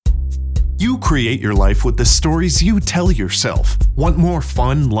You create your life with the stories you tell yourself. Want more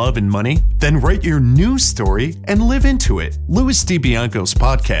fun, love, and money? Then write your new story and live into it. Louis DiBianco's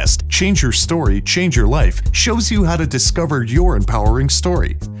podcast, Change Your Story, Change Your Life, shows you how to discover your empowering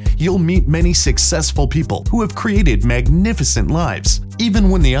story. You'll meet many successful people who have created magnificent lives, even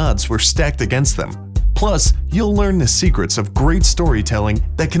when the odds were stacked against them. Plus, you'll learn the secrets of great storytelling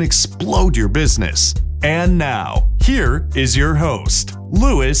that can explode your business. And now, here is your host,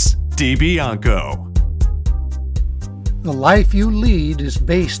 Louis DiBianco. The life you lead is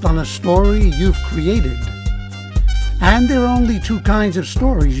based on a story you've created. And there are only two kinds of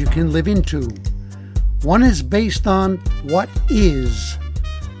stories you can live into. One is based on what is.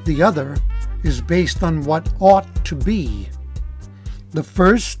 The other is based on what ought to be. The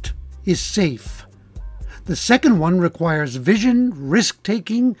first is safe. The second one requires vision,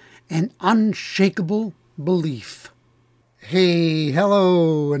 risk-taking, and unshakable belief. Hey,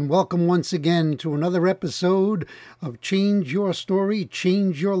 hello, and welcome once again to another episode of Change Your Story,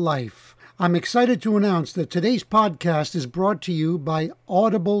 Change Your Life. I'm excited to announce that today's podcast is brought to you by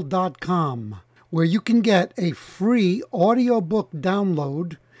Audible.com, where you can get a free audiobook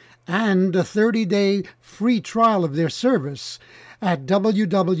download and a 30-day free trial of their service at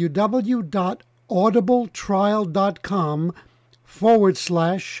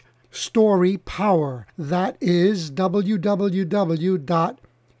www.audibletrial.com/story power. That is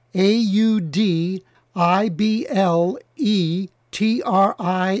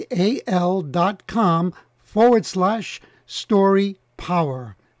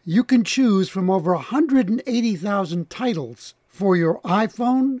power. You can choose from over 180,000 titles for your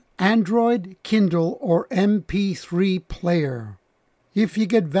iPhone, Android, Kindle, or MP3 player. If you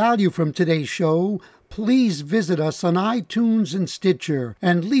get value from today's show, please visit us on iTunes and Stitcher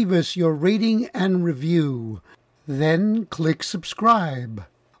and leave us your rating and review. Then click subscribe.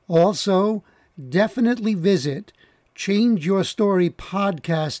 Also, definitely visit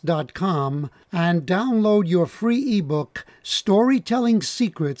changeyourstorypodcast.com and download your free ebook, Storytelling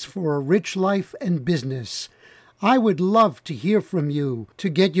Secrets for a Rich Life and Business. I would love to hear from you, to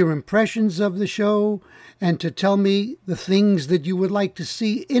get your impressions of the show, and to tell me the things that you would like to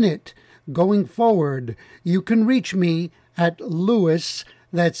see in it going forward. You can reach me at Louis,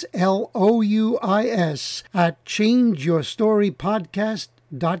 that's Louis, at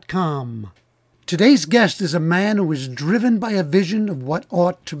changeyourstorypodcast.com. Today's guest is a man who is driven by a vision of what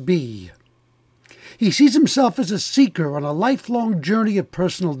ought to be. He sees himself as a seeker on a lifelong journey of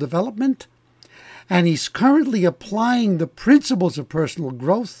personal development, and he's currently applying the principles of personal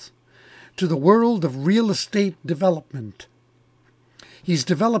growth to the world of real estate development. He's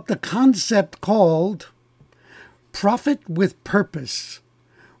developed a concept called Profit with Purpose.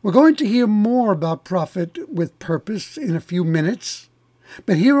 We're going to hear more about Profit with Purpose in a few minutes,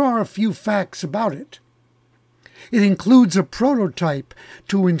 but here are a few facts about it. It includes a prototype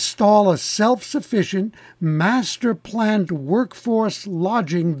to install a self-sufficient, master-planned workforce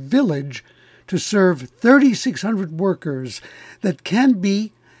lodging village to serve 3,600 workers that can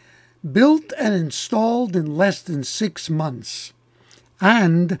be built and installed in less than 6 months,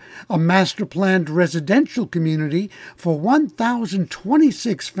 and a master-planned residential community for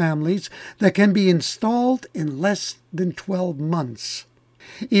 1,026 families that can be installed in less than 12 months.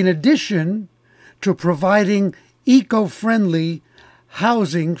 In addition to providing eco-friendly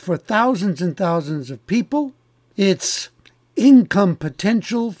housing for thousands and thousands of people, its income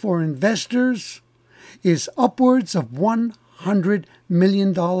potential for investors is upwards of $100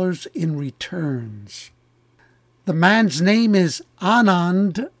 million in returns. The man's name is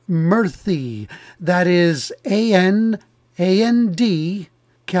Anand Murthy. That is ANAND,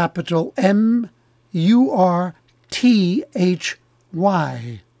 capital MURTHY.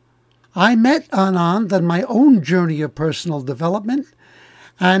 I met Anand on my own journey of personal development,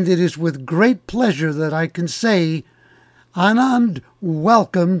 and it is with great pleasure that I can say, Anand,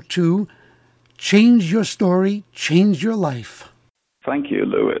 welcome to Change Your Story, Change Your Life. Thank you,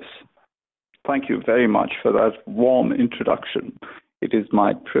 Louis. Thank you very much for that warm introduction. It is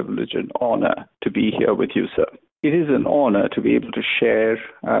my privilege and honor to be here with you, sir. It is an honor to be able to share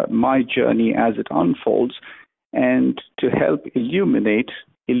my journey as it unfolds and to help illuminate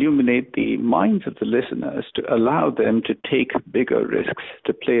the minds of the listeners, to allow them to take bigger risks,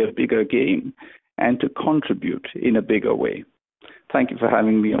 to play a bigger game, and to contribute in a bigger way. Thank you for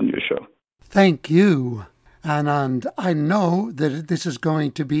having me on your show. Thank you, Anand. I know that this is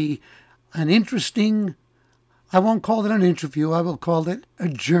going to be an interesting, I won't call it an interview, I will call it a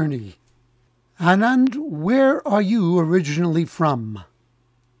journey. Anand, where are you originally from?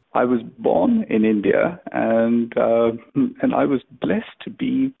 I was born in India, and I was blessed to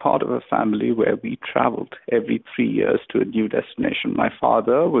be part of a family where we traveled every 3 years to a new destination. My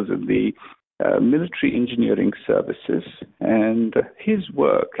father was in the military engineering services, and his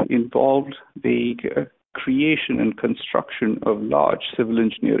work involved the creation and construction of large civil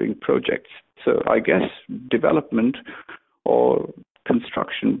engineering projects. So I guess development or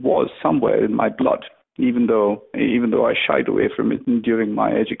construction was somewhere in my blood, even though I shied away from it during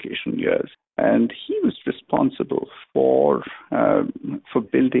my education years. And he was responsible for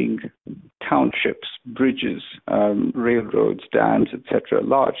building townships, bridges, railroads, dams, etc.,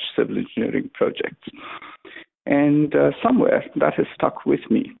 large civil engineering projects. And somewhere that has stuck with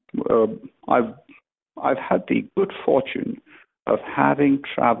me. I've had the good fortune of having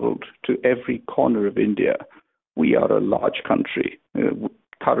traveled to every corner of India. We are a large country,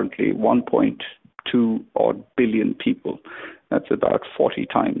 currently 1.2 odd billion people. That's about 40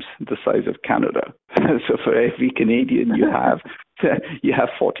 times the size of Canada. So for every Canadian you have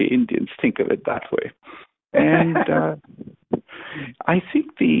 40 Indians. Think of it that way. And I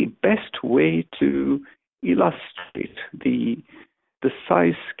think the best way to illustrate the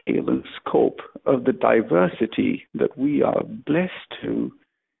size, scale, and scope of the diversity that we are blessed to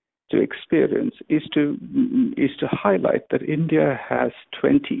experience is to highlight that India has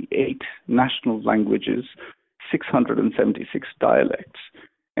 28 national languages, 676 dialects,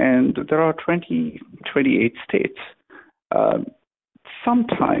 and there are 28 states.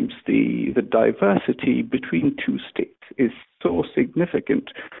 Sometimes the diversity between two states is so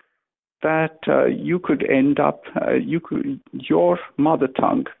significant that you could end up, your mother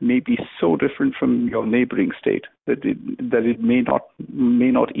tongue may be so different from your neighboring state that it may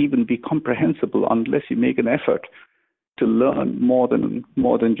not even be comprehensible unless you make an effort to learn more than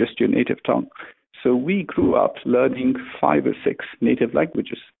just your native tongue. So we grew up learning 5 or 6 native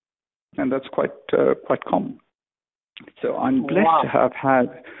languages, and that's quite common. So I'm blessed to have had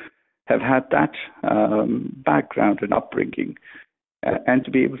that background and upbringing, and to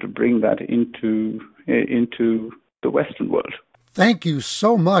be able to bring that into the Western world. Thank you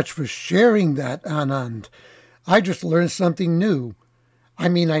so much for sharing that, Anand. I just learned something new. I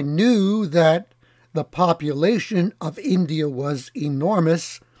mean, I knew that the population of India was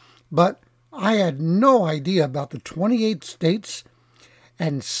enormous, but I had no idea about the 28 states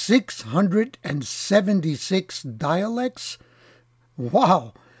and 676 dialects.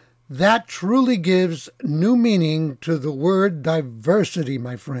 Wow! That truly gives new meaning to the word diversity,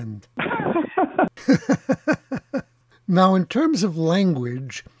 my friend. Now, in terms of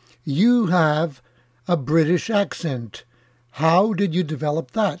language, you have a British accent. How did you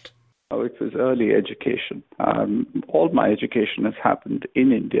develop that? Oh, it was early education. All my education has happened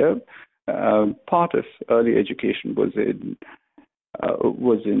in India. Part of early education was in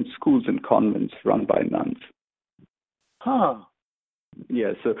schools and convents run by nuns. Huh.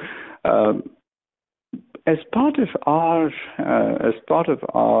 Yeah, so as part of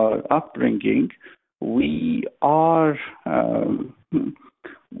our upbringing, we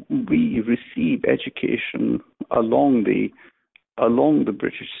receive education along the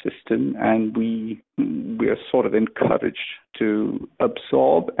British system, and we are sort of encouraged to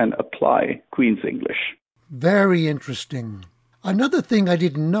absorb and apply Queen's English. Very interesting. Another thing I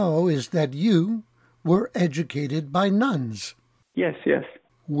didn't know is that you were educated by nuns. Yes.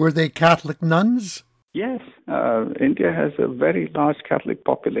 Were they Catholic nuns? Yes. India has a very large Catholic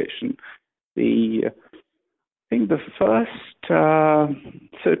population. I think the first, so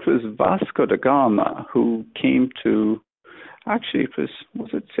it was Vasco da Gama who came to, actually it was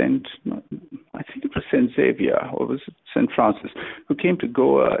it St. Xavier or was it St. Francis, who came to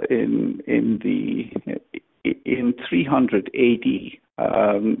Goa in 300 AD,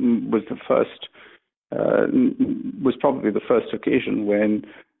 was probably the first occasion when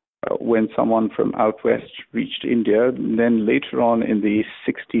someone from out west reached India. And then later on in the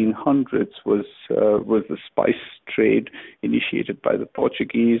 1600s was the spice trade initiated by the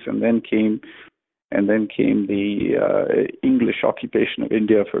Portuguese, and then came the English occupation of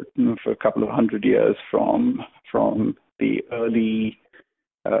India for a couple of hundred years from the early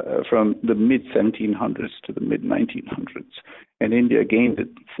from the mid-1700s to the mid-1900s. And India gained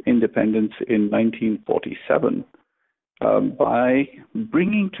its independence in 1947 by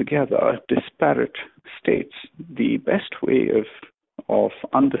bringing together disparate states. The best way of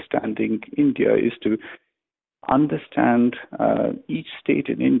understanding India is to understand each state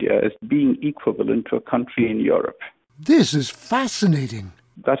in India as being equivalent to a country in Europe. This is fascinating.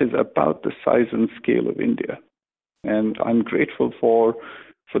 That is about the size and scale of India. And I'm grateful for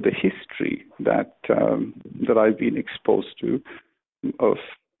the history that I've been exposed to of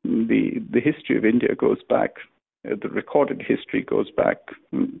the history of India goes back, the recorded history goes back,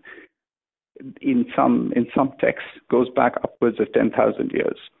 in some texts, goes back upwards of 10,000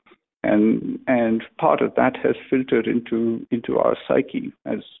 years. And part of that has filtered into our psyche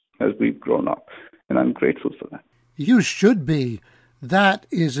as we've grown up. And I'm grateful for that. You should be. That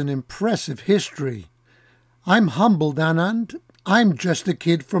is an impressive history. I'm humbled, Anand. I'm just a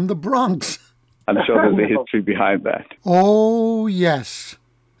kid from the Bronx. I'm sure there's a history behind that. Oh, yes.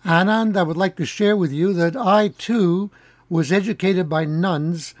 Anand, I would like to share with you that I, too, was educated by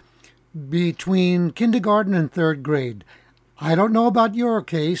nuns between kindergarten and third grade. I don't know about your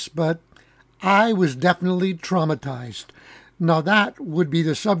case, but I was definitely traumatized. Now, that would be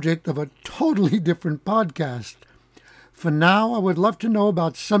the subject of a totally different podcast. For now, I would love to know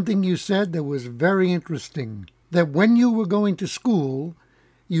about something you said that was very interesting. That when you were going to school,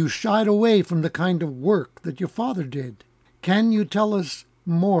 you shied away from the kind of work that your father did. Can you tell us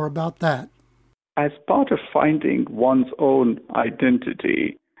more about that? As part of finding one's own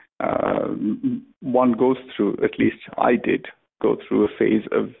identity, one goes through, at least I did, go through a phase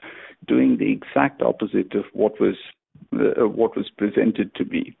of doing the exact opposite of what was presented to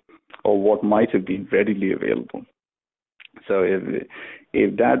me, or what might have been readily available. So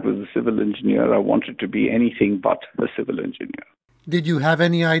if Dad was a civil engineer, I wanted to be anything but a civil engineer. Did you have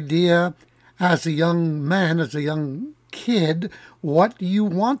any idea as a young man, as a young kid, what you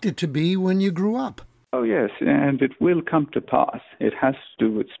wanted to be when you grew up? Oh, yes, and it will come to pass. It has to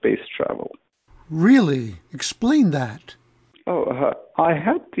do with space travel. Really? Explain that. Oh, I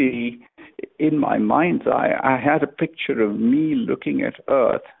had in my mind's eye, I had a picture of me looking at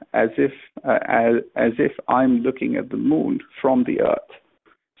Earth as if I'm looking at the moon from the Earth.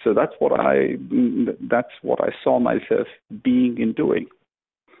 So that's what I saw myself being and doing.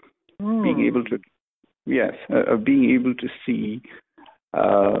 Being able to, being able to see,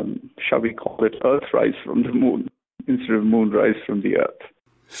 shall we call it, Earthrise from the moon instead of moonrise from the Earth.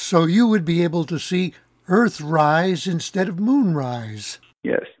 So you would be able to see Earthrise instead of moonrise.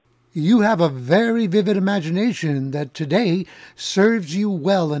 Yes. You have a very vivid imagination that today serves you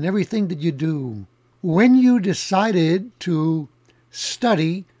well in everything that you do. When you decided to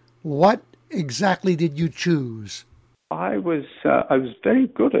study, what exactly did you choose? I was very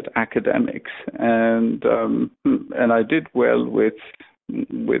good at academics, and I did well with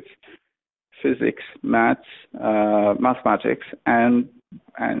physics, mathematics, and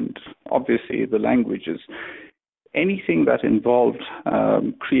obviously the languages. Anything that involved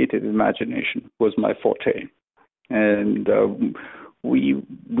creative imagination was my forte, and we,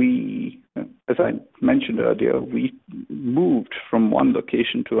 as I mentioned earlier, we moved from one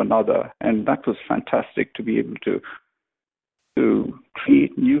location to another, and that was fantastic to be able to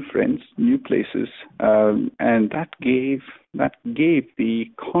create new friends, new places, and that gave the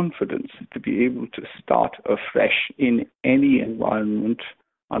confidence to be able to start afresh in any environment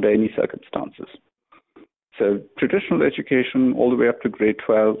under any circumstances. So traditional education all the way up to grade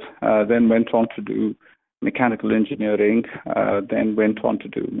 12, then went on to do mechanical engineering, then went on to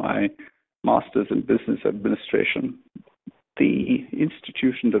do my master's in business administration. The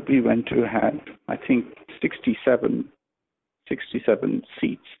institution that we went to had, I think, 67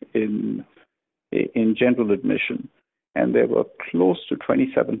 seats in general admission, and there were close to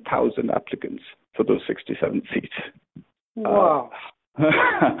 27,000 applicants for those 67 seats. Wow.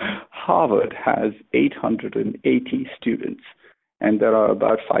 Harvard has 880 students, and there are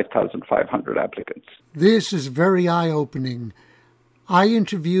about 5,500 applicants. This is very eye-opening. I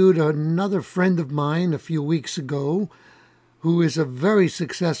interviewed another friend of mine a few weeks ago who is a very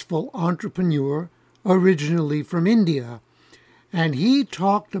successful entrepreneur originally from India, and he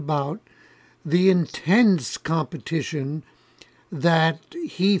talked about the intense competition that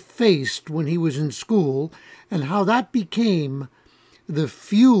he faced when he was in school and how that became the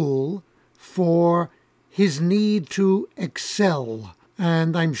fuel for his need to excel.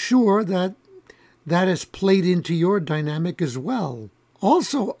 And I'm sure that has played into your dynamic as well.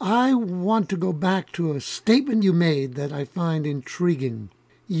 Also, I want to go back to a statement you made that I find intriguing.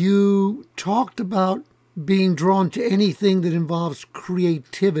 You talked about being drawn to anything that involves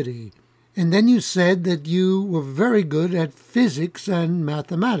creativity. And then you said that you were very good at physics and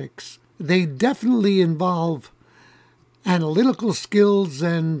mathematics. They definitely involve analytical skills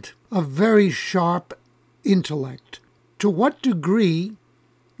and a very sharp intellect. To what degree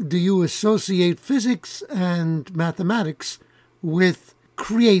do you associate physics and mathematics with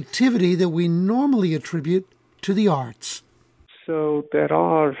creativity that we normally attribute to the arts? So there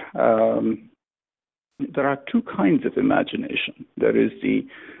are two kinds of imagination. There is the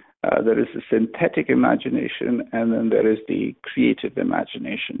There is the synthetic imagination, and then there is the creative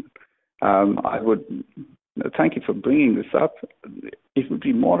imagination. I would thank you for bringing this up. It would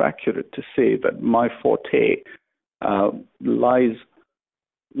be more accurate to say that my forte lies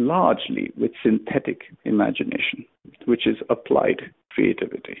largely with synthetic imagination, which is applied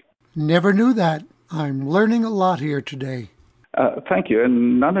creativity. Never knew that. I'm learning a lot here today. Thank you.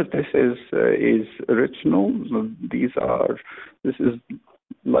 And none of this is original. This is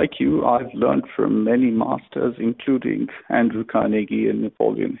like you. I've learned from many masters, including Andrew Carnegie and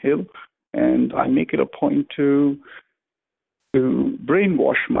Napoleon Hill, and I make it a point to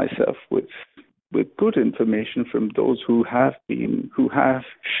brainwash myself with good information from those who have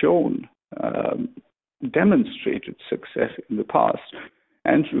shown demonstrated success in the past.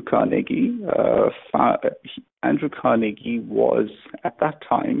 Andrew Carnegie was at that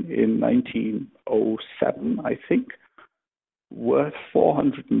time in 1907, I think, worth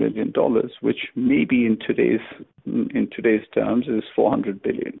 $400 million, which maybe in today's terms is $400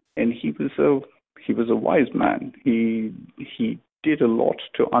 billion. And he was a wise man. He did a lot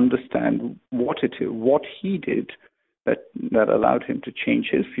to understand what he did that allowed him to change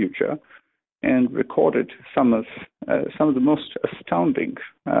his future, and recorded some of the most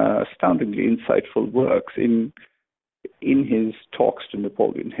astoundingly insightful works in his talks to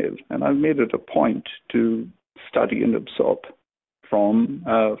Napoleon Hill. And I've made it a point to study and absorb from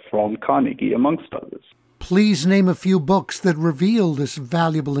Carnegie, amongst others. Please name a few books that reveal this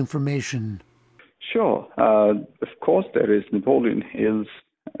valuable information. Sure. Of course, there is Napoleon Hill's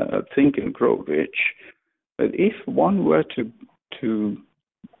Think and Grow Rich. But if one were to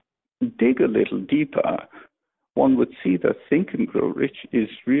dig a little deeper, one would see that Think and Grow Rich is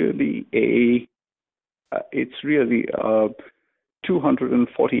really a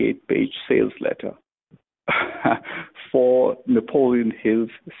 248-page sales letter for Napoleon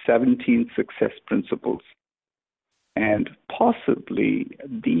Hill's 17 success principles, and possibly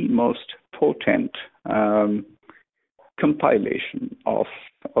the most potent compilation of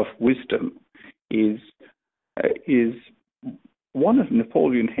wisdom is one of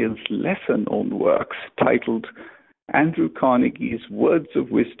Napoleon Hill's lesser-known works titled Andrew Carnegie's Words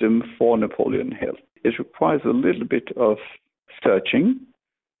of Wisdom for Napoleon Hill. It requires a little bit of searching,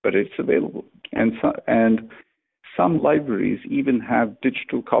 but it's available. And some libraries even have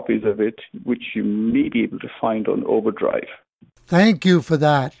digital copies of it, which you may be able to find on Overdrive. Thank you for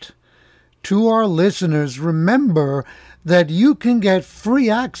that. To our listeners, remember that you can get free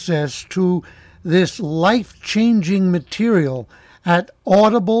access to this life-changing material at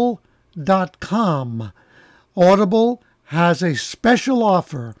audible.com. Audible has a special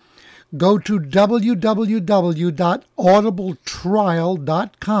offer. Go to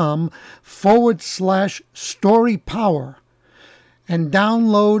www.audibletrial.com/storypower and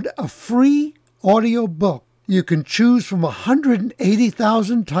download a free audio book. You can choose from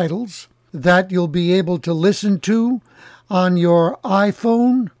 180,000 titles that you'll be able to listen to on your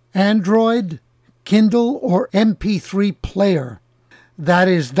iPhone, Android, Kindle, or MP3 player. That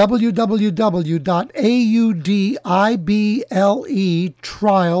is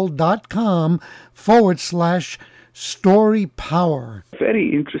www.audibletrial.com/storypower.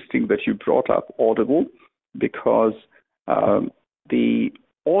 Very interesting that you brought up Audible, because the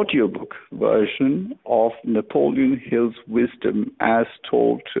audiobook version of Napoleon Hill's wisdom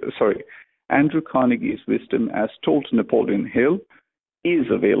Andrew Carnegie's wisdom as told to Napoleon Hill is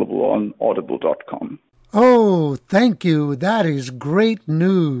available on audible.com. Oh, thank you. That is great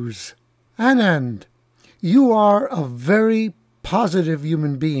news. Anand, you are a very positive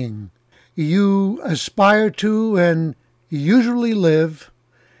human being. You aspire to and usually live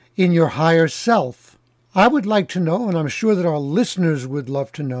in your higher self. I would like to know, and I'm sure that our listeners would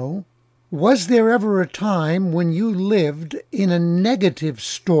love to know, was there ever a time when you lived in a negative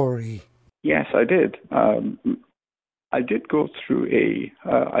story? Yes, I did. I did go through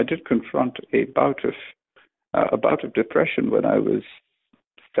I did confront a bout of depression when I was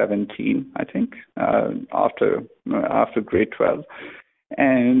 17, I think, after grade 12,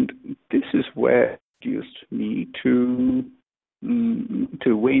 and this is where it introduced me to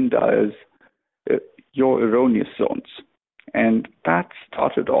Wayne Dyer's Your Erroneous Zones, and that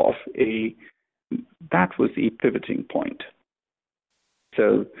was a pivoting point.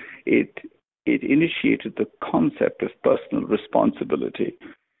 So it initiated the concept of personal responsibility,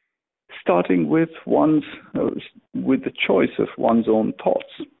 starting with the choice of one's own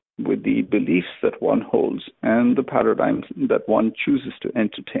thoughts, with the beliefs that one holds and the paradigms that one chooses to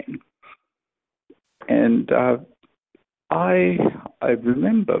entertain. And I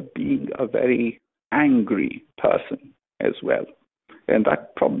remember being a very angry person as well. And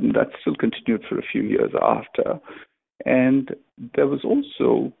that still continued for a few years after. And there was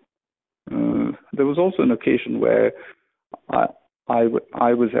also an occasion where I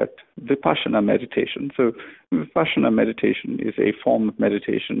was at Vipassana meditation. So Vipassana meditation is a form of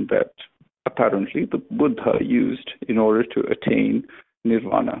meditation that apparently the Buddha used in order to attain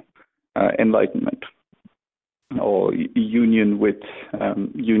nirvana, enlightenment, or union with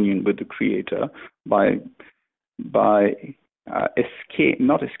the Creator by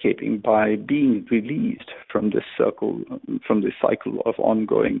being released from this cycle of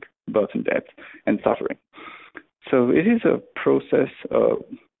ongoing birth and death and suffering. So it is a process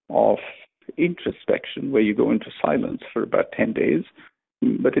of introspection where you go into silence for about 10 days,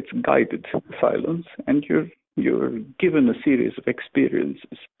 but it's guided silence, and you're given a series of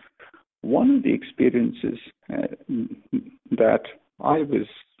experiences. One of the experiences that I was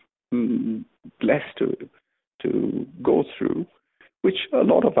blessed to go through, which a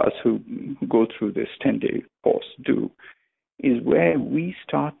lot of us who go through this 10-day course do, is where we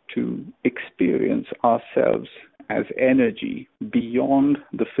start to experience ourselves as energy beyond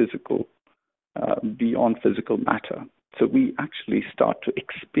the physical, beyond physical matter. So we actually start to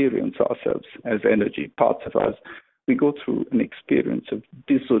experience ourselves as energy. Parts of us, we go through an experience of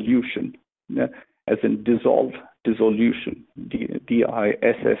dissolution, as in dissolution, dissolution,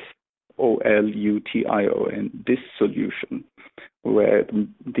 dissolution, where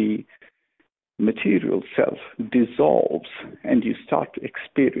the material self dissolves and you start to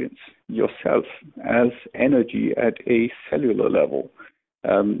experience yourself as energy at a cellular level,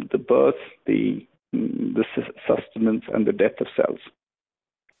 the birth, the sustenance, and the death of cells.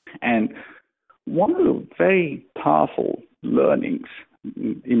 And one of the very powerful learnings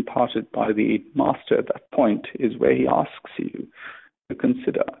imparted by the master at that point is where he asks you to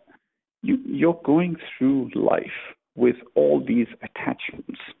consider you're going through life with all these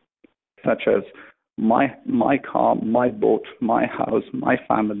attachments, such as my car, my boat, my house, my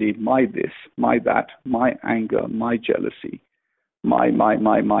family, my this, my that, my anger, my jealousy, my.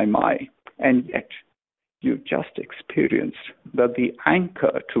 And yet you've just experienced that the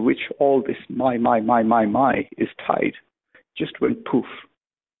anchor to which all this my is tied just went poof.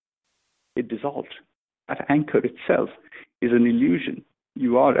 It dissolved. That anchor itself is an illusion.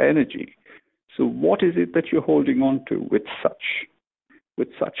 You are energy. So what is it that you're holding on to with such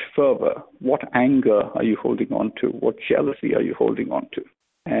fervor? What anger are you holding on to? What jealousy are you holding on to?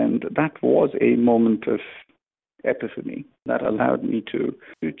 And that was a moment of epiphany that allowed me to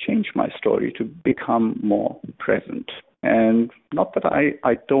change my story, to become more present. And not that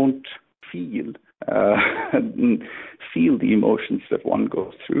I don't feel the emotions that one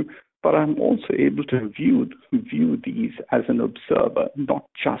goes through, but I'm also able to view these as an observer, not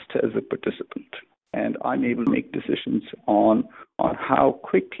just as a participant. And I'm able to make decisions on how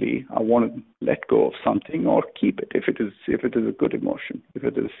quickly I want to let go of something or keep it. If it is a good emotion, if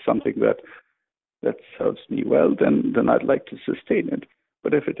it is something that serves me well, then I'd like to sustain it.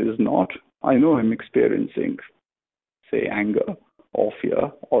 But if it is not, I know I'm experiencing, say, anger or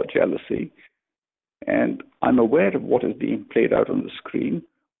fear or jealousy, and I'm aware of what is being played out on the screen.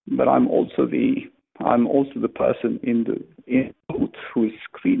 But I'm also the person in the booth who is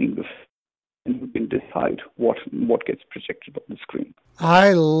screening the film and who can decide what gets projected on the screen.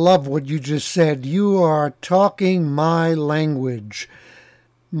 I love what you just said. You are talking my language.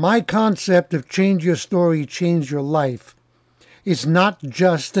 My concept of change your story, change your life is not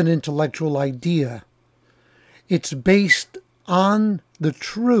just an intellectual idea. It's based on the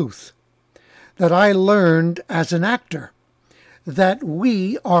truth that I learned as an actor, that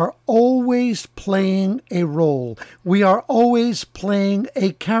we are always playing a role. We are always playing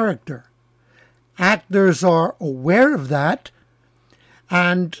a character. Actors are aware of that,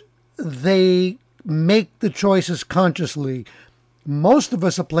 and they make the choices consciously. Most of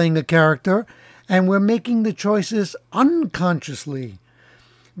us are playing a character, and we're making the choices unconsciously.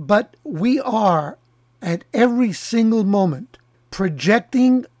 But we are, at every single moment,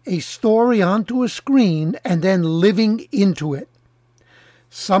 projecting a story onto a screen and then living into it.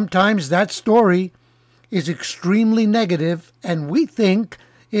 Sometimes that story is extremely negative, and we think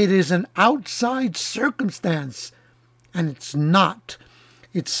it is an outside circumstance, and it's not.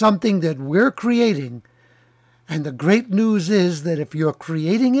 It's something that we're creating, and the great news is that if you're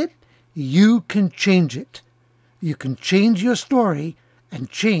creating it, you can change it. You can change your story and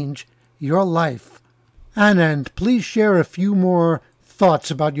change your life. Anand, please share a few more thoughts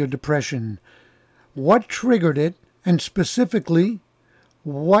about your depression. What triggered it, and specifically,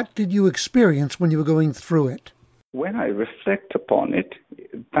 what did you experience when you were going through it? When I reflect upon it,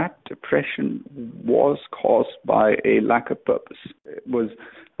 that depression was caused by a lack of purpose. was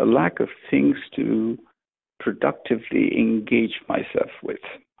a lack of things to productively engage myself with.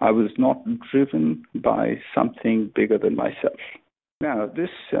 I was not driven by something bigger than myself. Now,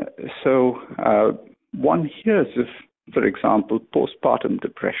 one hears of, for example, postpartum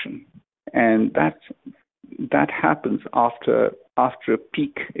depression, and that happens after a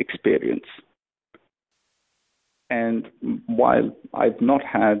peak experience. And while I've not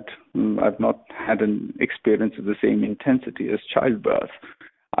had an experience of the same intensity as childbirth,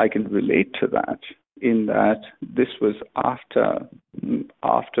 I can relate to that in that this was after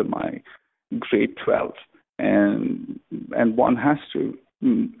my grade 12, and one has to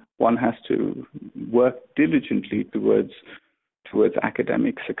work diligently towards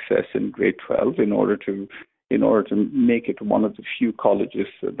academic success in grade 12 in order to make it one of the few colleges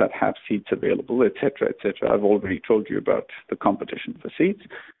that have seats available, etc., etc. I've already told you about the competition for seats.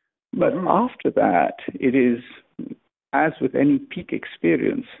 But after that, it is, as with any peak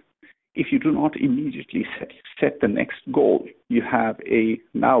experience, if you do not immediately set the next goal, you have a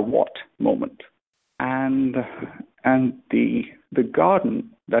now what moment. And the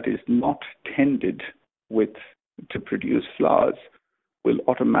garden that is not tended to produce flowers will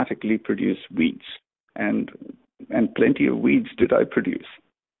automatically produce weeds. And plenty of weeds did I produce.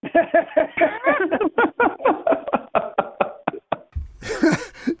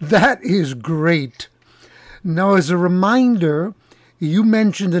 That is great. Now, as a reminder, you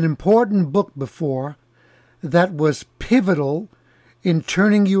mentioned an important book before that was pivotal in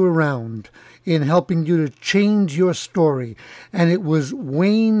turning you around, in helping you to change your story. And it was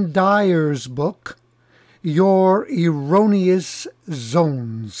Wayne Dyer's book, Your Erroneous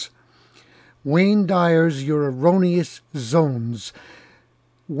Zones. Wayne Dyer's Your Erroneous Zones.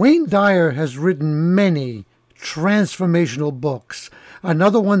 Wayne Dyer has written many transformational books.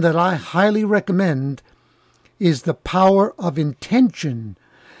 Another one that I highly recommend is The Power of Intention.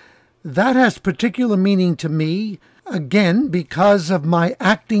 That has particular meaning to me, again, because of my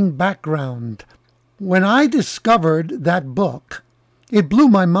acting background. When I discovered that book, it blew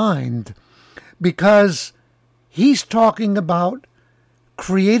my mind, because he's talking about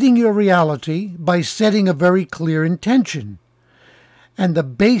creating your reality by setting a very clear intention. And the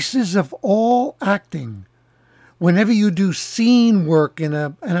basis of all acting, whenever you do scene work in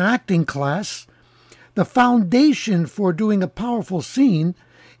an acting class, the foundation for doing a powerful scene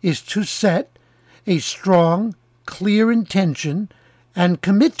is to set a strong, clear intention and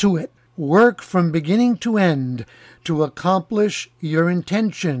commit to it. Work from beginning to end to accomplish your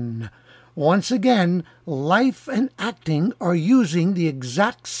intention. Once again, life and acting are using the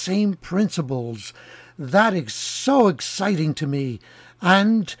exact same principles. That is so exciting to me,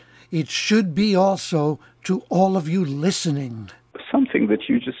 and it should be also to all of you listening. Something that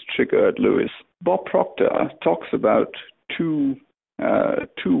you just triggered, Louis. Bob Proctor talks about two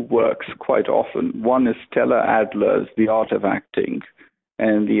works quite often. One is Stella Adler's The Art of Acting,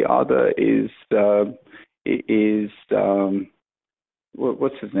 and the other is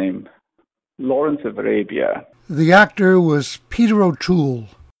what's his name? Lawrence of Arabia. The actor was Peter O'Toole.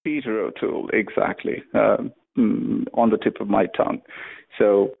 Peter O'Toole, exactly, on the tip of my tongue.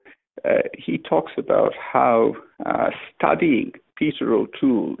 So he talks about how studying Peter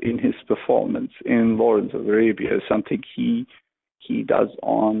O'Toole in his performance in Lawrence of Arabia is something he does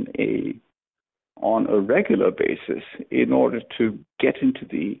on a regular basis in order to get into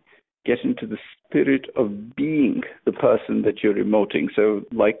the spirit of being the person that you're emoting. So,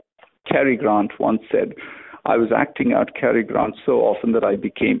 like Cary Grant once said, I was acting out Cary Grant so often that I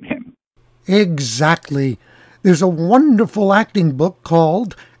became him. Exactly. There's a wonderful acting book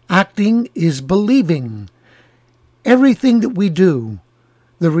called Acting is Believing. Everything that we do,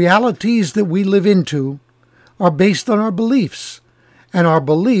 the realities that we live into, are based on our beliefs. And our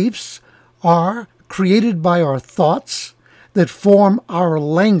beliefs are created by our thoughts that form our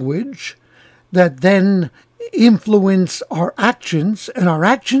language, that then influence our actions, and our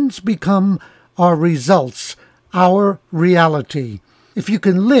actions become our results, our reality. If you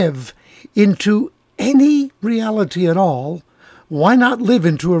can live into any reality at all, why not live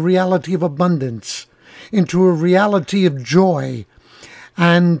into a reality of abundance, into a reality of joy,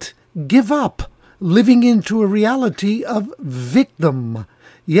 and give up living into a reality of victim?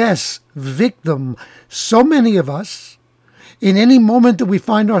 Yes, victim. So many of us, in any moment that we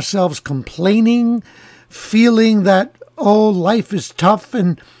find ourselves complaining, feeling that, oh, life is tough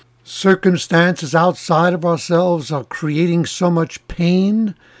and circumstances outside of ourselves are creating so much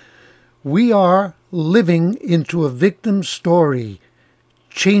pain, we are living into a victim story.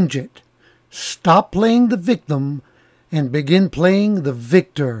 Change it. Stop playing the victim and begin playing the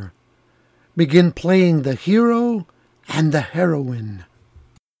victor. Begin playing the hero and the heroine.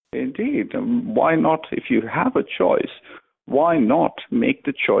 Indeed. Why not, if you have a choice, why not make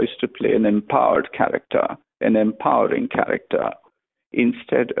the choice to play an empowered character, an empowering character,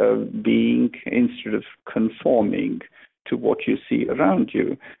 instead of conforming to what you see around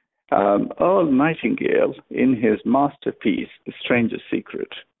you? Earl Nightingale, in his masterpiece, The Stranger's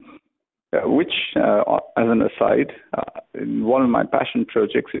Secret, which, as an aside, one of my passion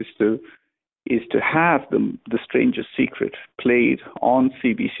projects is to have the Stranger's Secret played on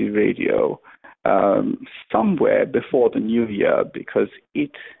CBC Radio somewhere before the new year, because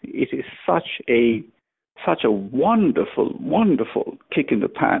it is such a wonderful, wonderful kick in the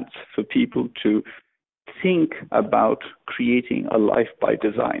pants for people to think about creating a life by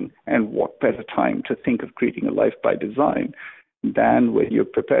design. And what better time to think of creating a life by design than when you're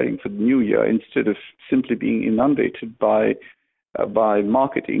preparing for the new year, instead of simply being inundated by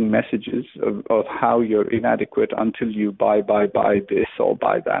marketing messages of how you're inadequate until you buy this or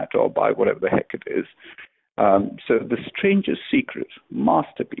buy that or buy whatever the heck it is. So The Stranger's Secret,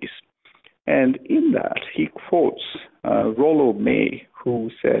 masterpiece. And in that, he quotes Rollo May, who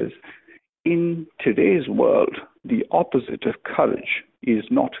says, "In today's world, the opposite of courage is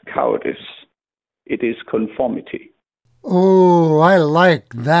not cowardice. It is conformity." Oh, I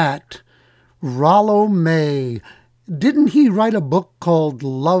like that. Rollo May. Didn't he write a book called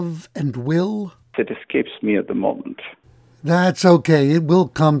Love and Will? It escapes me at the moment. That's okay. It will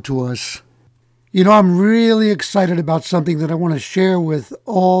come to us. You know, I'm really excited about something that I want to share with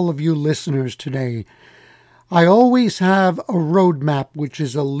all of you listeners today. I always have a roadmap, which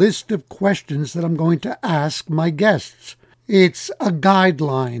is a list of questions that I'm going to ask my guests. It's a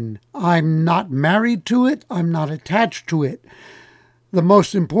guideline. I'm not married to it. I'm not attached to it. The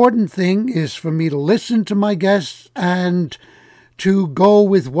most important thing is for me to listen to my guests and to go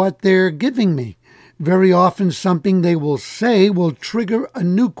with what they're giving me. Very often something they will say will trigger a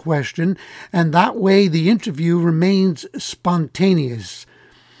new question, and that way the interview remains spontaneous.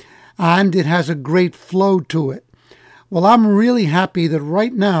 And it has a great flow to it. Well, I'm really happy that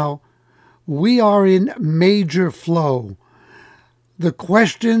right now we are in major flow. The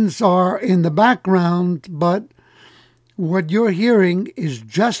questions are in the background, but what you're hearing is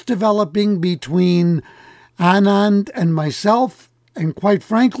just developing between Anand and myself. And quite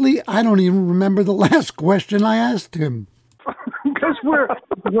frankly, I don't even remember the last question I asked him. Because no.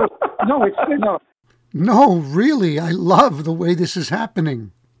 No, really, I love the way this is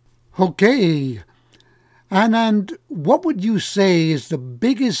happening. Okay, Anand, what would you say is the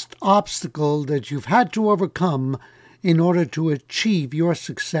biggest obstacle that you've had to overcome in order to achieve your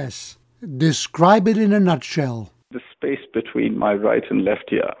success? Describe it in a nutshell. The space between my right and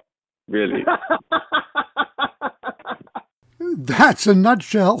left ear, really. That's a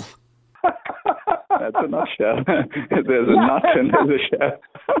nutshell. That's a nutshell. There's a nut and there's a shell.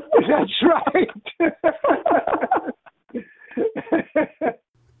 That's right.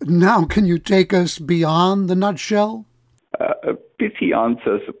 Now, can you take us beyond the nutshell? Pithy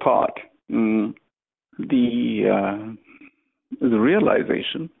answers apart. The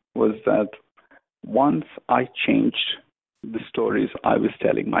realization was that once I changed the stories I was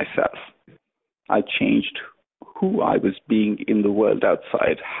telling myself, I changed who I was being in the world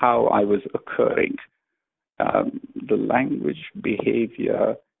outside, how I was occurring, the language,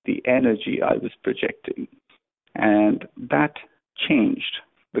 behavior, the energy I was projecting. And that changed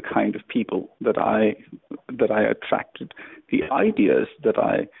the kind of people that I attracted, the ideas that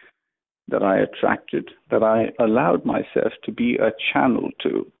I attracted, that I allowed myself to be a channel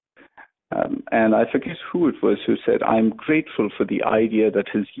to. And I forget who it was who said, "I'm grateful for the idea that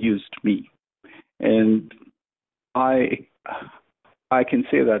has used me." And I can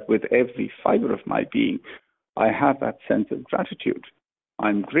say that with every fiber of my being, I have that sense of gratitude.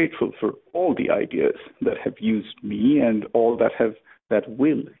 I'm grateful for all the ideas that have used me and all that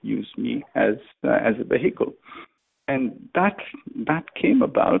will use me as a vehicle. And that came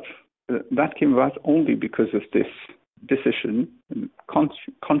about only because of this decision,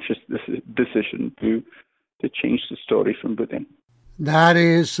 conscious decision to change the story from within. That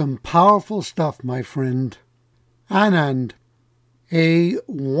is some powerful stuff, my friend. Anand, a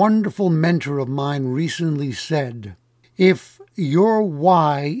wonderful mentor of mine recently said, if your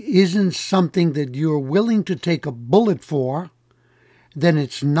why isn't something that you're willing to take a bullet for, then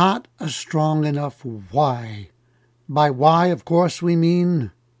it's not a strong enough why. By why, of course, we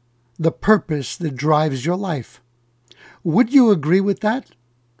mean the purpose that drives your life. Would you agree with that?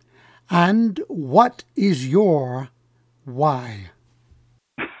 And what is your why?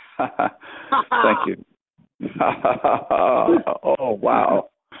 Thank you. Oh, wow.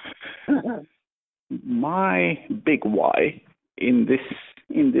 my big why in this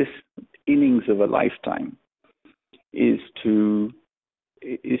innings of a lifetime is to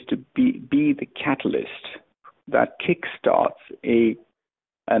be the catalyst that kickstarts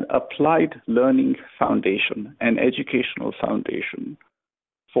an applied learning foundation, an educational foundation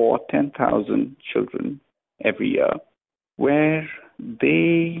for 10,000 children every year, where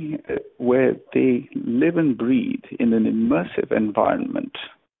they live and breathe in an immersive environment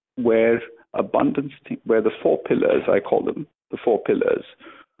where where the four pillars, I call them, the four pillars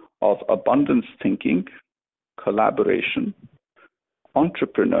of abundance thinking, collaboration,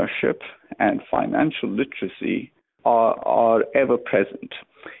 entrepreneurship, and financial literacy are ever present.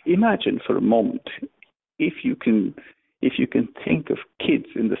 Imagine for a moment if you can think of kids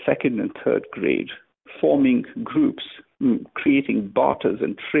in the second and third grade forming groups, creating barters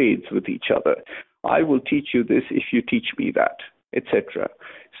and trades with each other. I will teach you this if you teach me that, etc.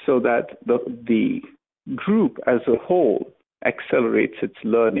 So that the group as a whole accelerates its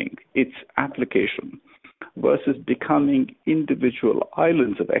learning, its application, versus becoming individual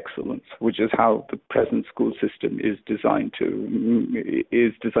islands of excellence, which is how the present school system is designed to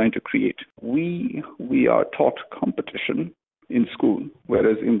create. We are taught competition in school,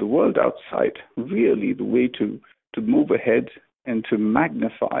 whereas in the world outside, really the way to move ahead and to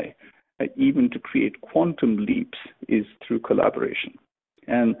magnify, even to create quantum leaps, is through collaboration.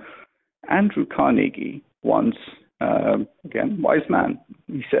 And Andrew Carnegie once, again, wise man,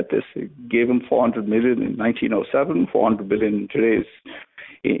 he said this. He gave him $400 million in 1907, $400 billion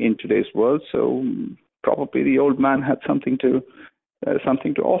in today's world. So probably the old man had something to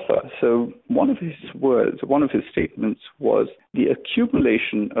offer. So one of his statements was, the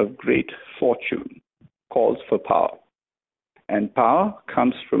accumulation of great fortune calls for power. And power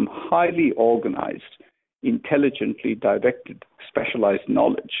comes from highly organized, intelligently directed, specialized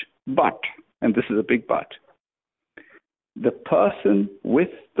knowledge. But, and this is a big but, the person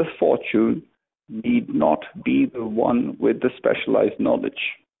with the fortune need not be the one with the specialized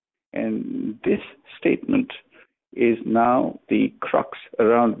knowledge. And this statement is now the crux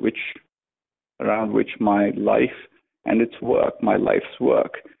around which my life and my life's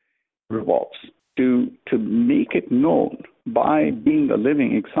work revolves. To make it known by being a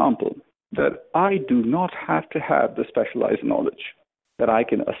living example that I do not have to have the specialized knowledge, that I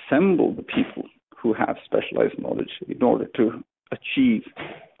can assemble the people who have specialized knowledge in order to achieve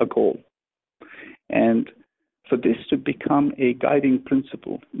a goal. And for this to become a guiding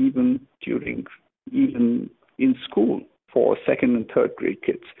principle, even in school for second and third grade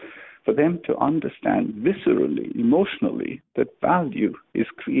kids, for them to understand viscerally, emotionally, that value is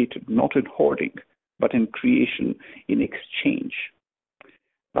created not in hoarding, but in creation, in exchange.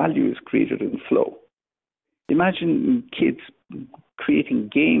 Value is created in flow. Imagine kids creating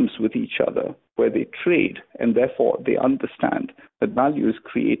games with each other where they trade, and therefore they understand that value is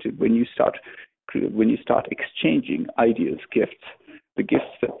created when you start exchanging ideas, gifts, the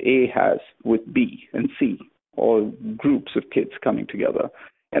gifts that A has with B and C, or groups of kids coming together.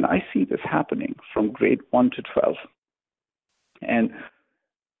 And I see this happening from grade 1 to 12. And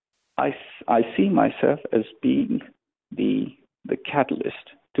I see myself as being the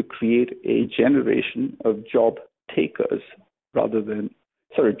catalyst to create a generation of job makers rather than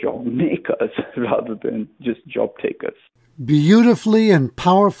just job takers. Beautifully and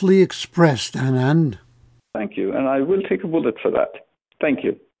powerfully expressed, Anand. Thank you. And I will take a bullet for that. Thank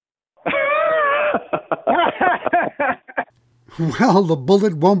you. Well, the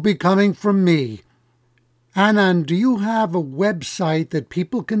bullet won't be coming from me. Anand, do you have a website that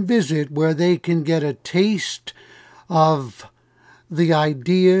people can visit where they can get a taste of the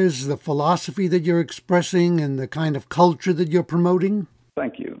ideas, the philosophy that you're expressing, and the kind of culture that you're promoting?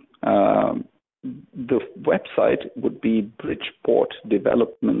 Thank you. The website would be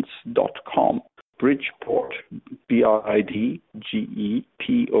bridgeportdevelopments.com. Bridgeport, BRIDGEPORT,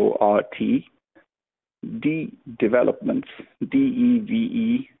 Developments,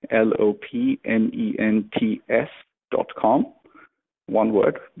 DEVELOPMENTS.com. One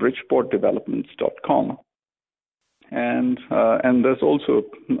word, bridgeportdevelopments.com. And there's also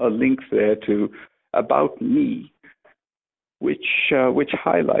a link there to About Me, which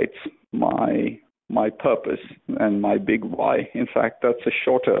highlights my purpose and my big why. In fact, that's a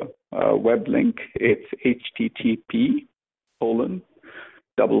shorter web link. It's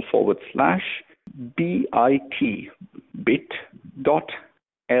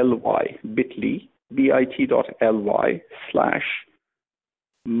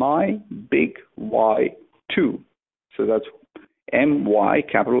bit.ly/mybigwhy2. So that's MY,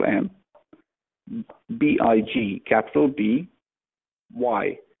 capital M, BIG, capital B,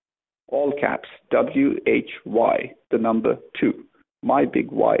 Y, all caps, WHY, the number 2, My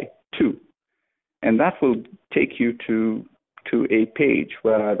Big Why 2. And that will take you to a page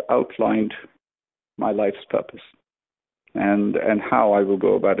where I've outlined my life's purpose and how I will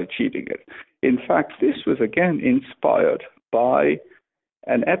go about achieving it. In fact, this was again inspired by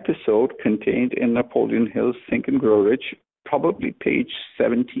an episode contained in Napoleon Hill's Think and Grow Rich, probably page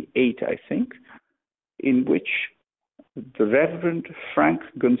 78, I think, in which the Reverend Frank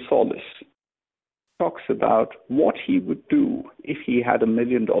Gonzalez talks about what he would do if he had $1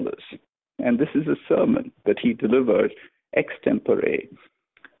 million. And this is a sermon that he delivered extempore.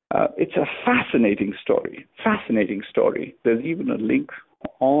 It's a fascinating story. There's even a link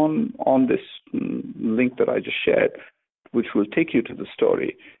on this link that I just shared, which will take you to the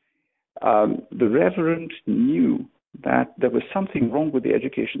story. The Reverend knew that there was something wrong with the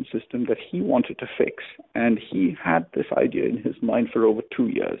education system that he wanted to fix, and he had this idea in his mind for over 2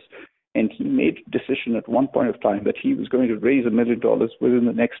 years. And he made a decision at one point of time that he was going to raise $1 million within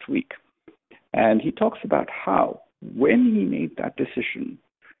the next week. And he talks about how, when he made that decision,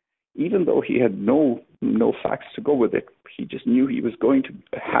 even though he had no facts to go with it, he just knew he was going to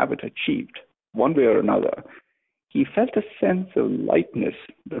have it achieved one way or another. He felt a sense of lightness,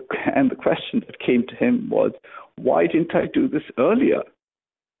 and the question that came to him was, why didn't I do this earlier?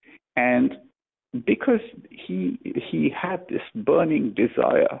 And because he had this burning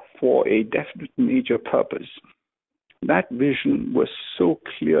desire for a definite major purpose, that vision was so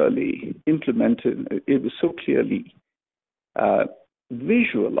clearly implemented, it was so clearly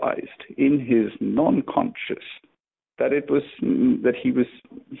visualized in his non-conscious that he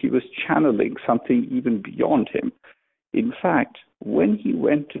was channeling something even beyond him. In fact, when he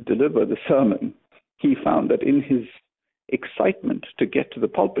went to deliver the sermon, he found that in his excitement to get to the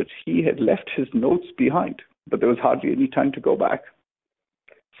pulpit, he had left his notes behind, but there was hardly any time to go back.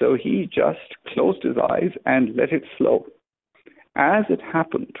 So he just closed his eyes and let it flow. As it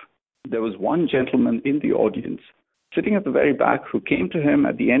happened, there was one gentleman in the audience sitting at the very back who came to him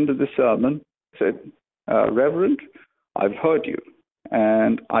at the end of the sermon, said, Reverend, I've heard you,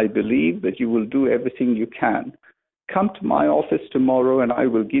 and I believe that you will do everything you can. Come to my office tomorrow and I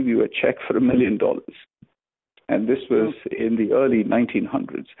will give you a check for $1 million. And this was in the early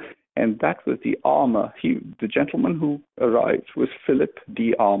 1900s. And that was the Armour. The gentleman who arrived was Philip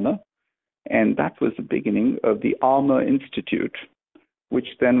D. Armour. And that was the beginning of the Armour Institute,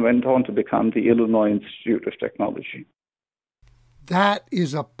 which then went on to become the Illinois Institute of Technology. That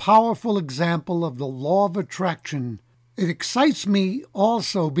is a powerful example of the law of attraction. It excites me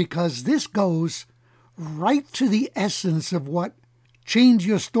also because this goes right to the essence of what Change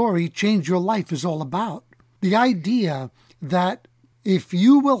Your Story, Change Your Life is all about. The idea that if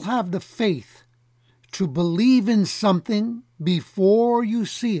you will have the faith to believe in something before you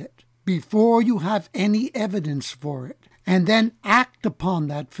see it, before you have any evidence for it, and then act upon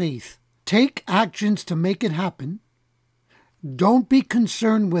that faith, take actions to make it happen, don't be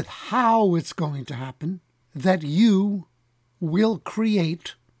concerned with how it's going to happen, that you will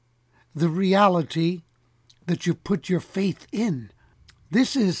create the reality that you put your faith in.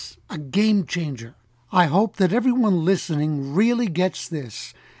 This is a game changer. I hope that everyone listening really gets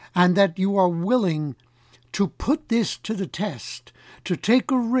this and that you are willing to put this to the test, to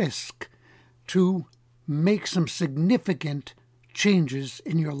take a risk, to make some significant changes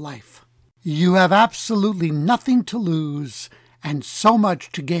in your life. You have absolutely nothing to lose and so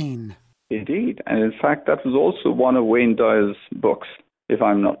much to gain. Indeed. And in fact, that was also one of Wayne Dyer's books, if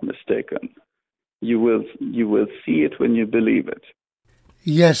I'm not mistaken. You will see it when you believe it.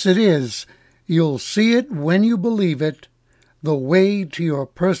 Yes, it is. You'll see it when you believe it. The Way to Your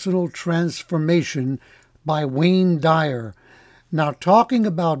Personal Transformation by Wayne Dyer. Now, talking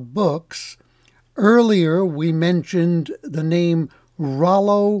about books, earlier we mentioned the name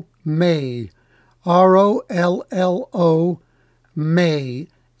Rollo May, Rollo May,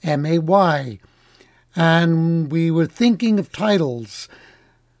 M-A-Y. And we were thinking of titles.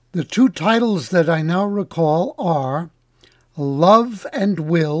 The two titles that I now recall are Love and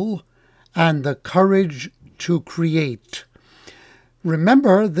Will and The Courage to Create.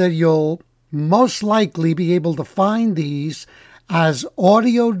 Remember that you'll most likely be able to find these as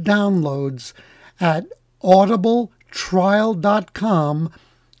audio downloads at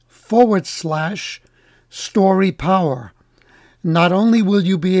audibletrial.com/story power. Not only will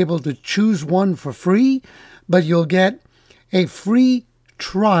you be able to choose one for free, but you'll get a free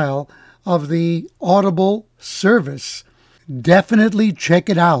trial of the Audible service. Definitely check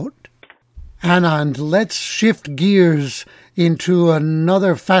it out. And let's shift gears into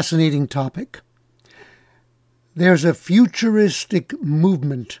another fascinating topic. There's a futuristic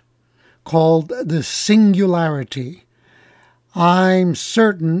movement called The Singularity. I'm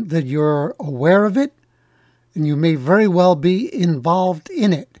certain that you're aware of it, and you may very well be involved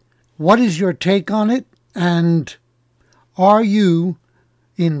in it. What is your take on it, and are you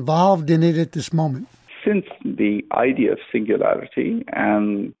involved in it at this moment? Since the idea of singularity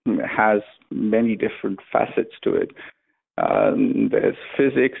has many different facets to it, there's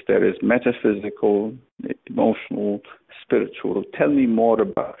physics, there is metaphysical, emotional, spiritual. Tell me more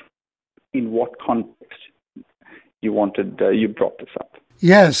about in what context you brought this up.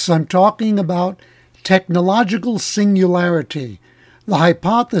 Yes, I'm talking about technological singularity, the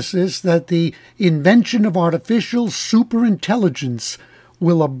hypothesis that the invention of artificial superintelligence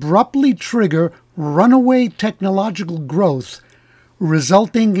will abruptly trigger runaway technological growth,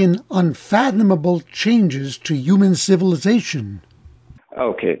 resulting in unfathomable changes to human civilization.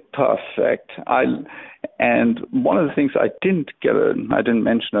 Okay, perfect. And one of the things I didn't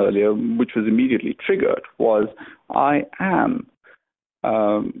mention earlier, which was immediately triggered, was I am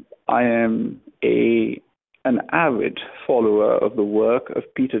an avid follower of the work of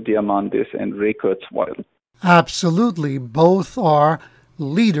Peter Diamandis and Ray Kurzweil. Absolutely. Both are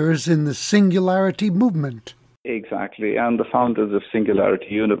leaders in the Singularity movement. Exactly, and the founders of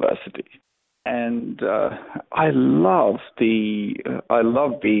Singularity University. And I love the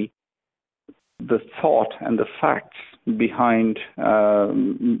thought and the facts behind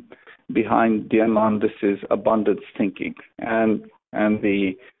Diamandis's abundance thinking, and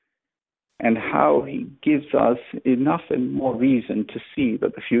how he gives us enough and more reason to see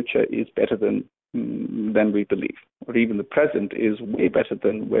that the future is better than we believe, or even the present is way better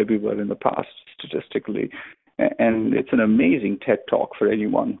than where we were in the past statistically. And it's an amazing TED Talk for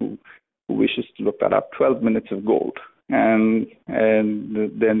anyone who wishes to look that up. 12 Minutes of Gold. And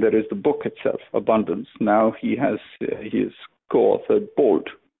then there is the book itself, Abundance. Now he has co-authored Bold,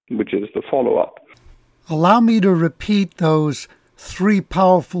 which is the follow-up. Allow me to repeat those three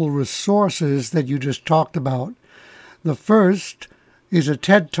powerful resources that you just talked about. The first is a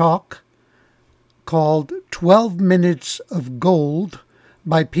TED Talk called 12 Minutes of Gold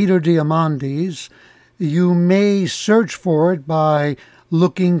by Peter Diamandis. You may search for it by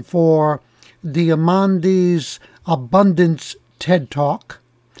looking for Diamandis Abundance TED Talk.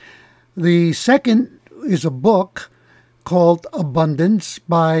 The second is a book called Abundance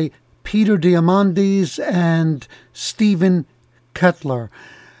by Peter Diamandis and Stephen Kotler.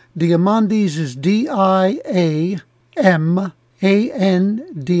 Diamandis is Diamandis,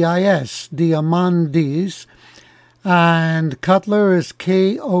 Diamandis, and Kotler is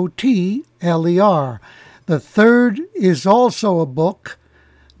Kotler. The third is also a book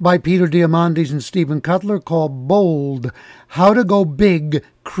by Peter Diamandis and Stephen Kotler called Bold, How to Go Big,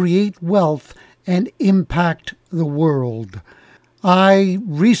 Create Wealth, and Impact the World. I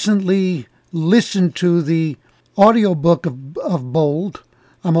recently listened to the audiobook of Bold.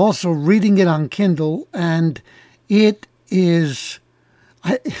 I'm also reading it on Kindle, and it's a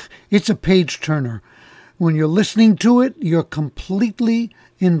page-turner. When you're listening to it, you're completely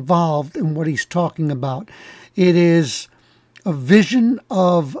involved in what he's talking about. It is a vision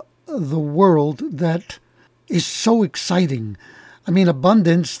of the world that is so exciting. I mean,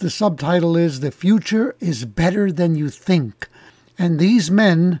 Abundance, the subtitle is The Future is Better Than You Think. And these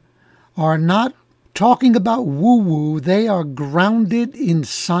men are not talking about woo-woo. They are grounded in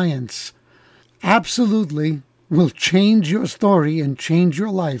science. Absolutely will change your story and change your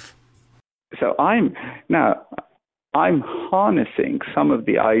life. So I'm harnessing some of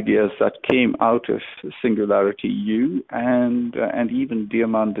the ideas that came out of Singularity U and even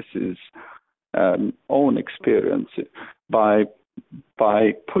Diamandis's own experience by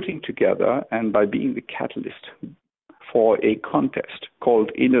putting together and by being the catalyst for a contest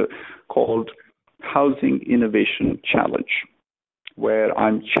called Housing Innovation Challenge, where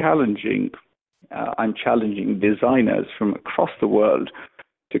I'm challenging designers from across the world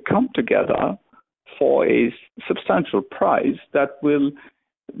to come together for a substantial prize that will,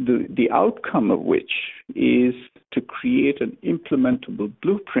 the outcome of which is to create an implementable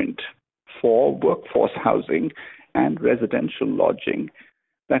blueprint for workforce housing and residential lodging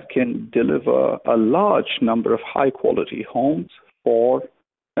that can deliver a large number of high-quality homes for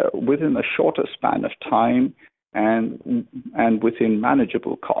within a shorter span of time and within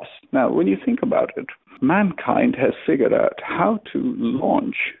manageable costs. Now, when you think about it, mankind has figured out how to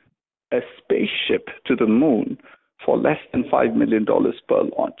launch a spaceship to the moon for less than $5 million per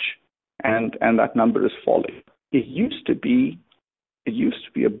launch, and that number is falling. It used to be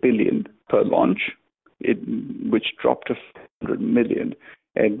 $1 billion per launch, which dropped to $100 million,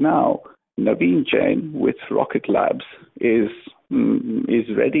 and now Naveen Jain with Rocket Labs is is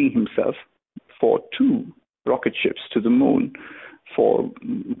readying himself for 2 rocket ships to the moon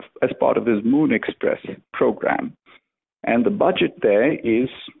as part of his Moon Express program. And the budget there is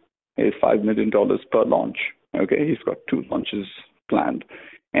 $5 million per launch. Okay, he's got 2 launches planned.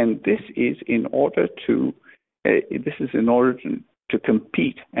 And this is in order to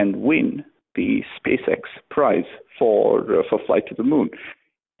compete and win the SpaceX prize for flight to the moon.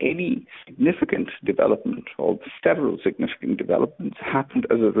 Any significant development, or several significant developments, happened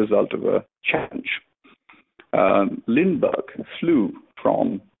as a result of a challenge. Lindbergh flew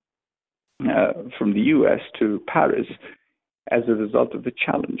from the U.S. to Paris as a result of the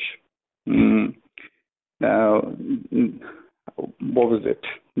challenge. Now, what was it?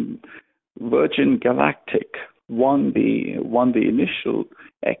 Virgin Galactic won the initial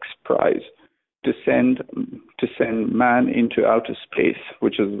X Prize to send man into outer space,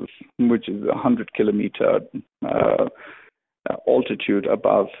 which is 100-kilometer altitude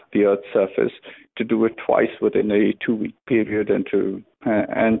above the Earth's surface, to do it twice within a 2-week period, and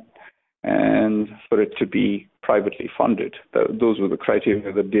for it to be privately funded. Those were the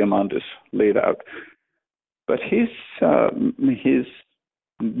criteria that Diamandis laid out. But his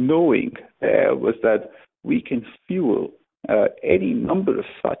knowing there was that we can fuel any number of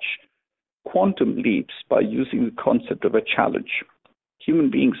such quantum leaps by using the concept of a challenge. Human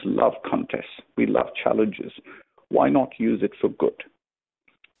beings love contests. We love challenges. Why not use it for good?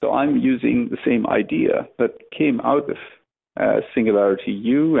 So I'm using the same idea that came out of Singularity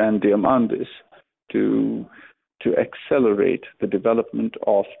U and Diamandis to accelerate the development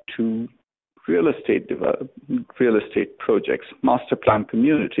of 2 real estate projects, master plan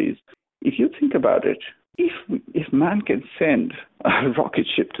communities. If you think about it, if man can send a rocket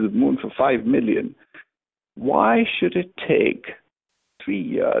ship to the moon for $5 million, why should it take 3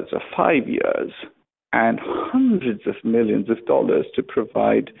 years or 5 years and hundreds of millions of dollars to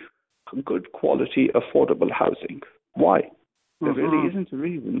provide good quality, affordable housing? Why? There really isn't a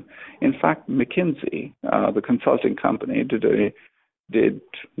reason. In fact, McKinsey, the consulting company, did a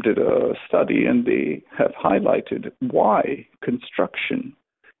study, and they have highlighted why construction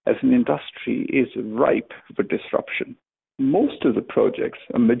as an industry is ripe for disruption. Most of the projects,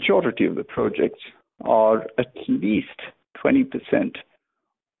 a majority of the projects, are at least 20%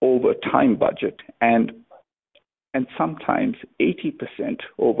 over time budget and sometimes 80%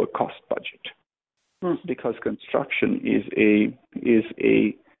 over cost budget. Because construction is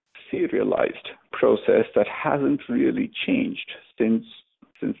a serialized process that hasn't really changed since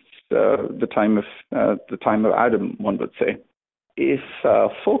the time of Adam, one would say. If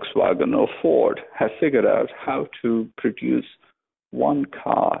Volkswagen or Ford have figured out how to produce 1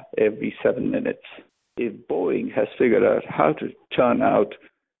 car every 7 minutes, if Boeing has figured out how to turn out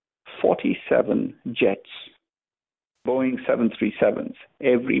 47 jets, Boeing 737s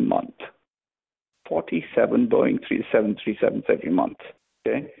every month, 47 Boeing 737s every month.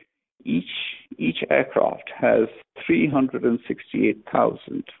 Okay, each aircraft has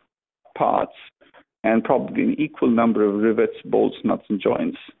 368,000 parts and probably an equal number of rivets, bolts, nuts, and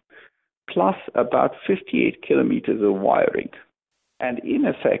joints, plus about 58 kilometers of wiring. And in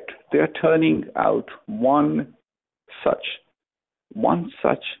effect, they're turning out one such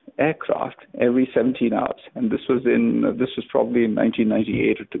aircraft every 17 hours. And this was probably in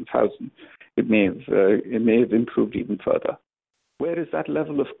 1998 or 2000. It may have improved even further. Where is that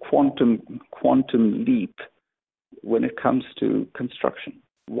level of quantum leap when it comes to construction?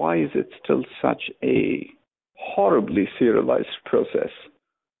 Why is it still such a horribly serialized process?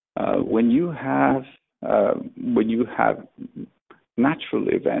 When you have natural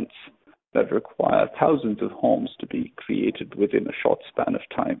events that require thousands of homes to be created within a short span of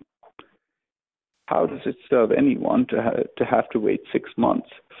time, how does it serve anyone to have to wait 6 months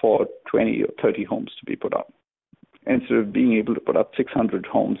for 20 or 30 homes to be put up, instead of being able to put up 600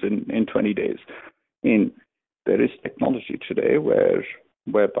 homes in 20 days? There is technology today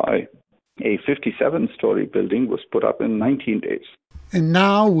whereby a 57-story building was put up in 19 days. And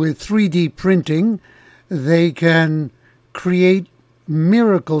now with 3D printing, they can create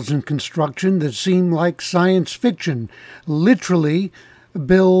miracles in construction that seem like science fiction. Literally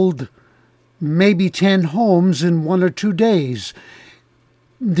build maybe 10 homes in 1 or 2 days.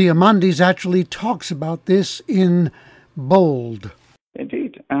 Diamandis actually talks about this in Bold.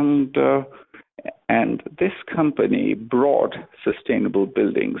 Indeed. And this company, Broad Sustainable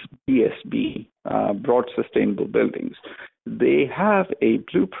Buildings, BSB, Broad Sustainable Buildings, they have a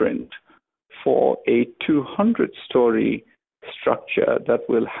blueprint for a 200-story structure that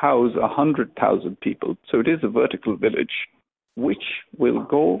will house 100,000 people. So it is a vertical village. which will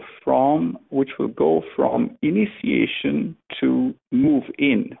go from initiation to move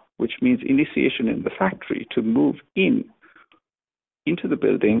in, which means initiation in the factory to move into the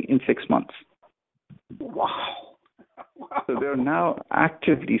building in 6 months. Wow. So they're now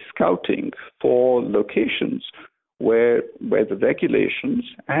actively scouting for locations where the regulations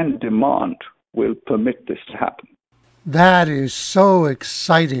and demand will permit this to happen. That is so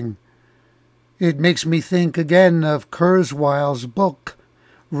exciting. It makes me think again of Kurzweil's book,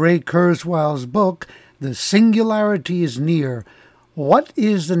 Ray Kurzweil's book, The Singularity is Near. What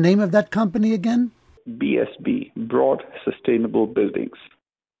is the name of that company again? BSB, Broad Sustainable Buildings.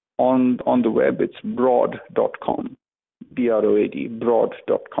 On the web, it's broad.com, B-R-O-A-D,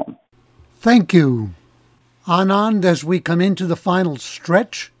 broad.com. Thank you. Anand, as we come into the final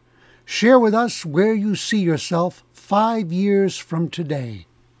stretch, share with us where you see yourself 5 years from today.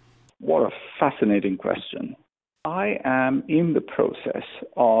 What a fascinating question. I am in the process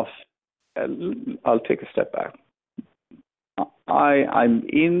of, I'll take a step back. I'm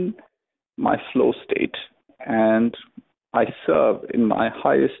in my flow state, and I serve in my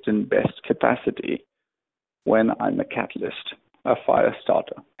highest and best capacity when I'm a catalyst, a fire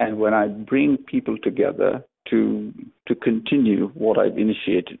starter, and when I bring people together to continue what I've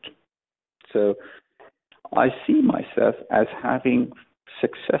initiated. So I see myself as having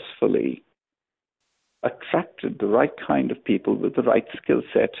successfully attracted the right kind of people with the right skill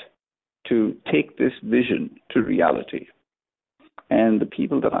set to take this vision to reality. And the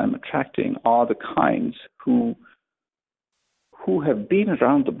people that I'm attracting are the kinds who have been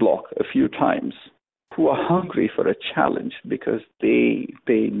around the block a few times, who are hungry for a challenge because they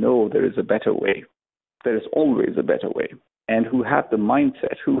know there is a better way. There is always a better way. And who have the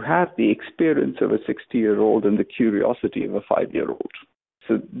mindset, who have the experience of a 60-year-old and the curiosity of a 5-year-old.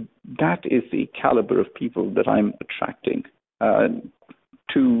 So that is the caliber of people that I'm attracting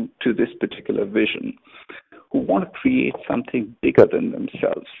to this particular vision, who want to create something bigger than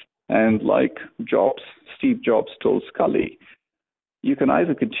themselves. And like Steve Jobs told Scully, you can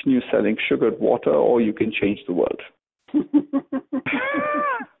either continue selling sugared water or you can change the world.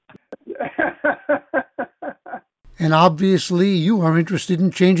 And obviously you are interested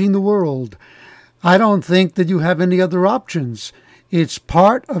in changing the world. I don't think that you have any other options. It's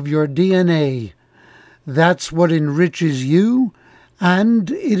part of your DNA. That's what enriches you,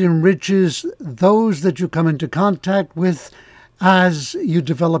 and it enriches those that you come into contact with as you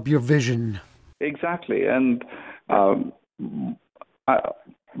develop your vision. Exactly. And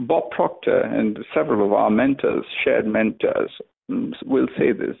Bob Proctor and several of our mentors, shared mentors, will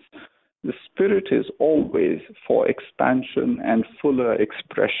say this. The spirit is always for expansion and fuller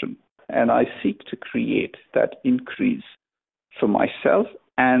expression. And I seek to create that increase for myself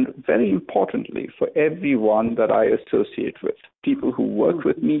and, very importantly, for everyone that I associate with. People who work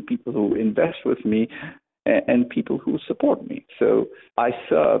with me, people who invest with me, and people who support me. So I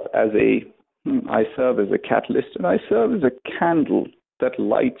serve as a catalyst, and I serve as a candle that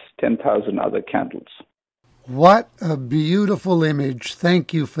lights 10,000 other candles. What a beautiful image.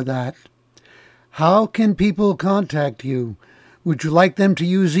 Thank you for that. How can people contact you? Would you like them to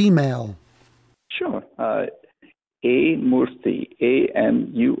use email? Sure. Amurthy,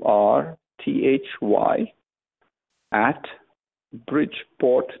 AMURTHY, at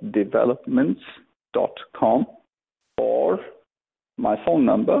bridgeportdevelopments.com, or my phone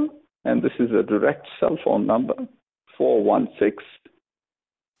number, and this is a direct cell phone number,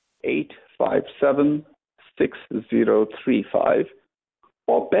 416-857-6035,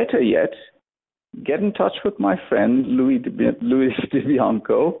 or better yet, get in touch with my friend Louis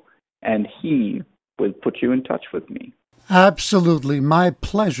DiBianco, and he will put you in touch with me. Absolutely, my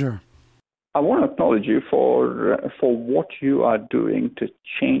pleasure. I want to acknowledge you for what you are doing to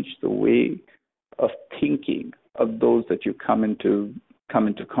change the way of thinking of those that you come into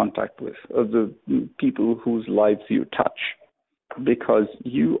contact with, of the people whose lives you touch, because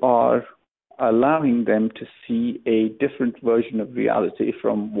you are allowing them to see a different version of reality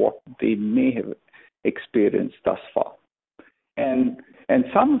from what they may have experienced thus far. And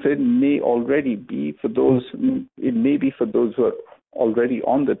some of it may already be for those. It may be for those who are already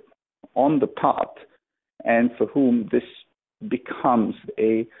on the path, and for whom this becomes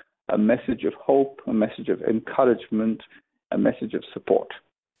a message of hope, a message of encouragement, a message of support.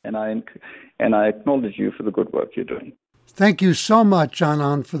 And I acknowledge you for the good work you're doing. Thank you so much,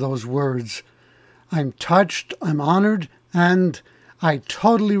 Anand, for those words. I'm touched, I'm honored, and I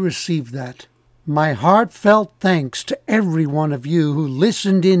totally receive that. My heartfelt thanks to every one of you who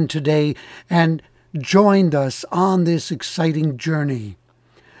listened in today and joined us on this exciting journey.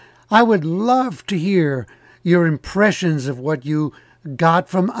 I would love to hear your impressions of what you got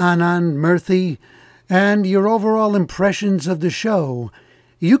from Anand Murthy and your overall impressions of the show,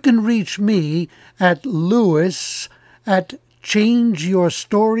 you can reach me at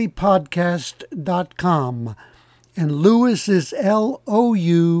Louis@changeyourstorypodcast.com. And Louis is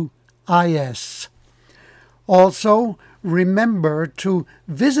Louis. Also, remember to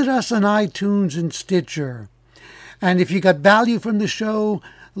visit us on iTunes and Stitcher. And if you got value from the show,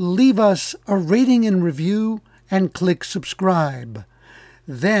 leave us a rating and review and click subscribe.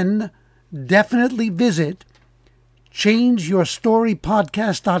 Then definitely visit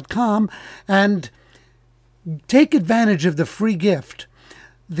changeyourstorypodcast.com and take advantage of the free gift,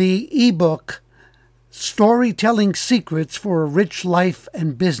 the ebook Storytelling Secrets for a Rich Life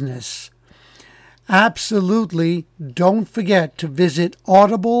and Business. Absolutely don't forget to visit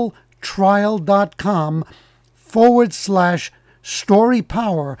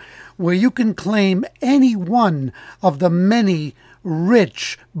audibletrial.com/storypower, where you can claim any one of the many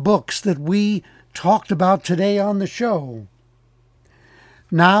rich books that we talked about today on the show.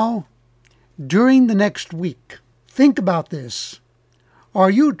 Now, during the next week, think about this. Are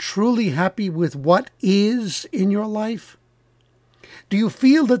you truly happy with what is in your life? Do you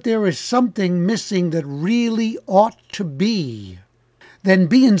feel that there is something missing that really ought to be? Then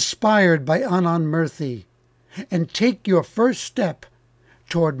be inspired by Anand Murthy and take your first step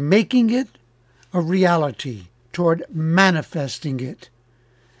toward making it a reality, toward manifesting it.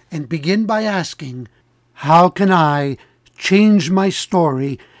 And begin by asking, how can I change my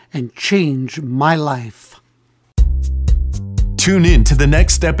story and change my life? Tune in to the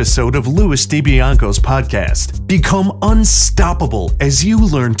next episode of Louis DiBianco's podcast. Become unstoppable as you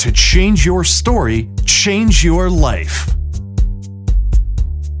learn to change your story, change your life.